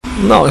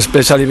No,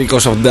 especially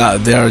because of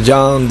that. They are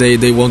young,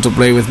 they want to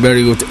play with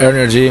very good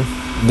energy.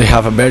 They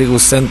have a very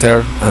good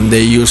center and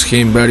they use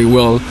him very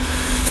well.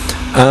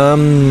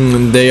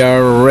 They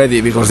are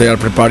ready because they are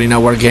preparing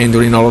our game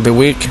during all of the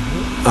week,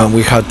 and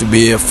we have to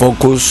be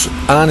focused,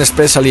 and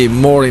especially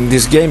more in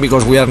this game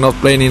because we are not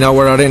playing in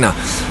our arena.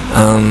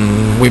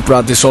 We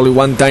practice only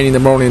one time in the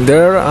morning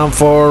there, and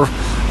for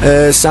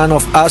some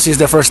of us it's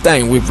the first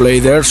time we play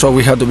there, so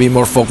we have to be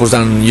more focused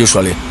than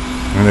usually.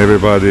 And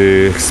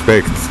everybody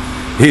expects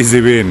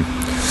easy win.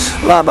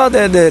 But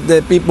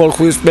the people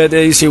who expect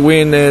easy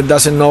win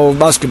doesn't know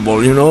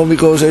basketball,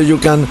 because you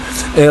can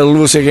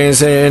lose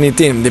against any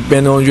team,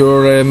 depend on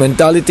your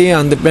mentality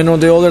and depend on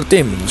the other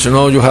team.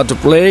 So, you have to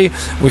play,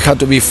 we have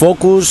to be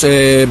focused,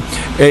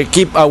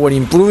 keep our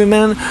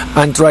improvement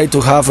and try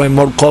to have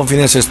more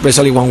confidence,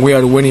 especially when we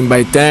are winning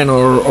by 10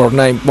 or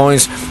 9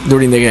 points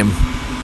during the game.